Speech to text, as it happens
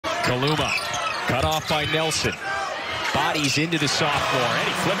Kaluma, cut off by Nelson. Bodies into the sophomore, and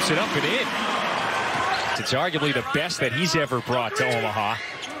he flips it up and in. It's arguably the best that he's ever brought to Omaha.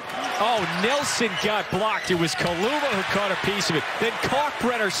 Oh, Nelson got blocked. It was Kaluma who caught a piece of it. Then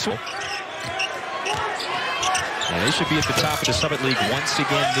Kalkbrenner. And they should be at the top of the Summit League once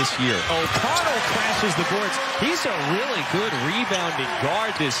again this year. O'Connell crashes the boards. He's a really good rebounding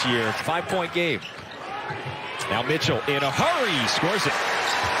guard this year. 5-point game. Now Mitchell in a hurry scores it.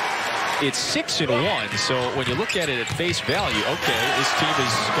 It's 6-1, so when you look at it at face value, okay, this team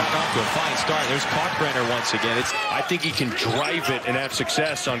has gotten off to a fine start. There's Kalkbrenner once again. I think he can drive it and have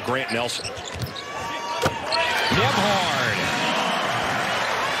success on Grant Nelson. Nemhard.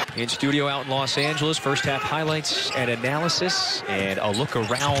 In studio out in Los Angeles, first half highlights and analysis, and a look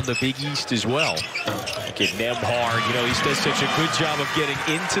around the Big East as well. Look at Nemhard, you know, he does such a good job of getting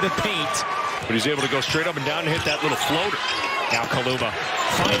into the paint. But he's able to go straight up and down and hit that little floater. Now Kaluma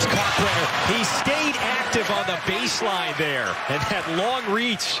finds Kalkbrenner. He stayed active on the baseline there. And that long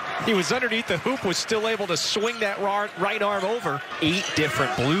reach, he was underneath the hoop, was still able to swing that right arm over. 8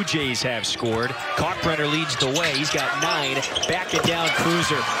 different Blue Jays have scored. Kalkbrenner leads the way. He's got 9. Back it down,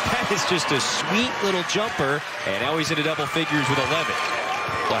 Cruiser. That is just a sweet little jumper. And now he's into double figures with 11.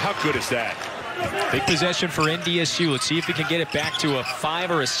 Well, how good is that? Big possession for NDSU. Let's see if he can get it back to a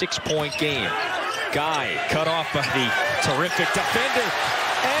 5 or a 6-point game. Guy cut off by the terrific defender.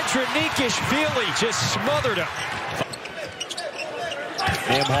 Andronikishvili just smothered him.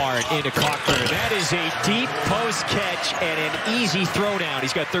 Nemhard into Kalkbrenner. That is a deep post catch and an easy throwdown.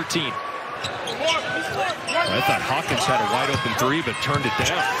 He's got 13. I thought Hawkins had a wide open 3, but turned it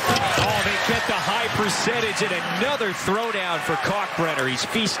down. Oh, they get the high percentage and another throwdown for Kalkbrenner. He's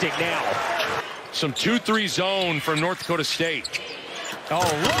feasting now. Some 2-3 zone from North Dakota State. Oh,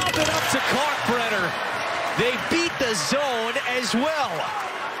 lobbed it up to Kalkbrenner. They beat the zone as well.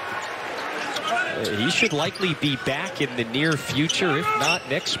 He should likely be back in the near future, if not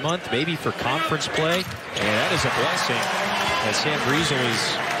next month, maybe for conference play. And that is a blessing. As Sam Griesel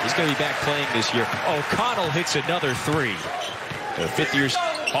he's going to be back playing this year. O'Connell hits another 3. The 5th year.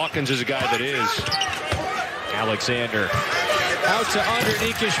 Hawkins is a guy that is. Alexander out to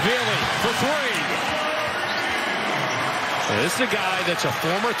Andronikishvili for 3. This is a guy that's a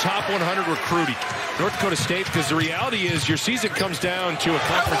former top 100 recruit. North Dakota State, because the reality is your season comes down to a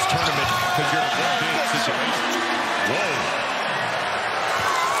conference tournament because you're in a big situation. Whoa.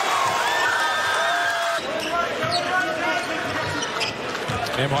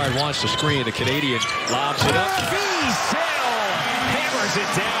 Nemhard wants to screen. The Canadian lobs it up. Wiesel hammers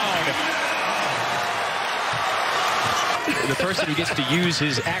it down. The person who gets to use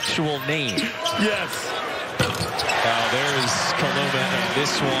his actual name. Yes. There's Kaluma, and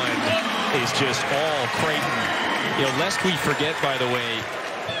this one is just all Creighton. You know, lest we forget, by the way,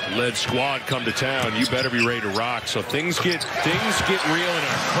 Lead squad come to town. You better be ready to rock. So things get real in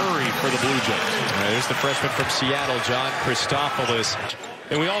a hurry for the Blue Jays. There's the freshman from Seattle, John Christopoulos.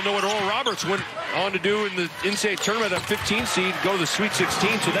 And we all know what Oral Roberts went on to do in the NCAA tournament, that 15 seed, go to the Sweet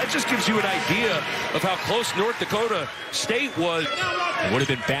 16. So that just gives you an idea of how close North Dakota State was. It would have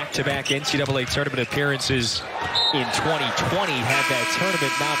been back-to-back NCAA tournament appearances in 2020 had that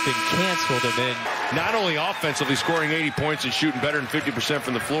tournament not been canceled. And then not only offensively scoring 80 points and shooting better than 50%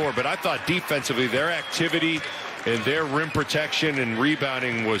 from the floor, but I thought defensively their activity and their rim protection and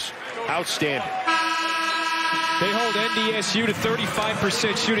rebounding was outstanding. They hold NDSU to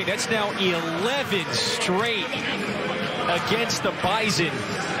 35% shooting. That's now 11 straight against the Bison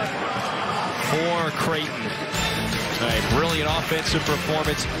for Creighton. All right, brilliant offensive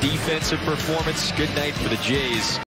performance, defensive performance. Good night for the Jays.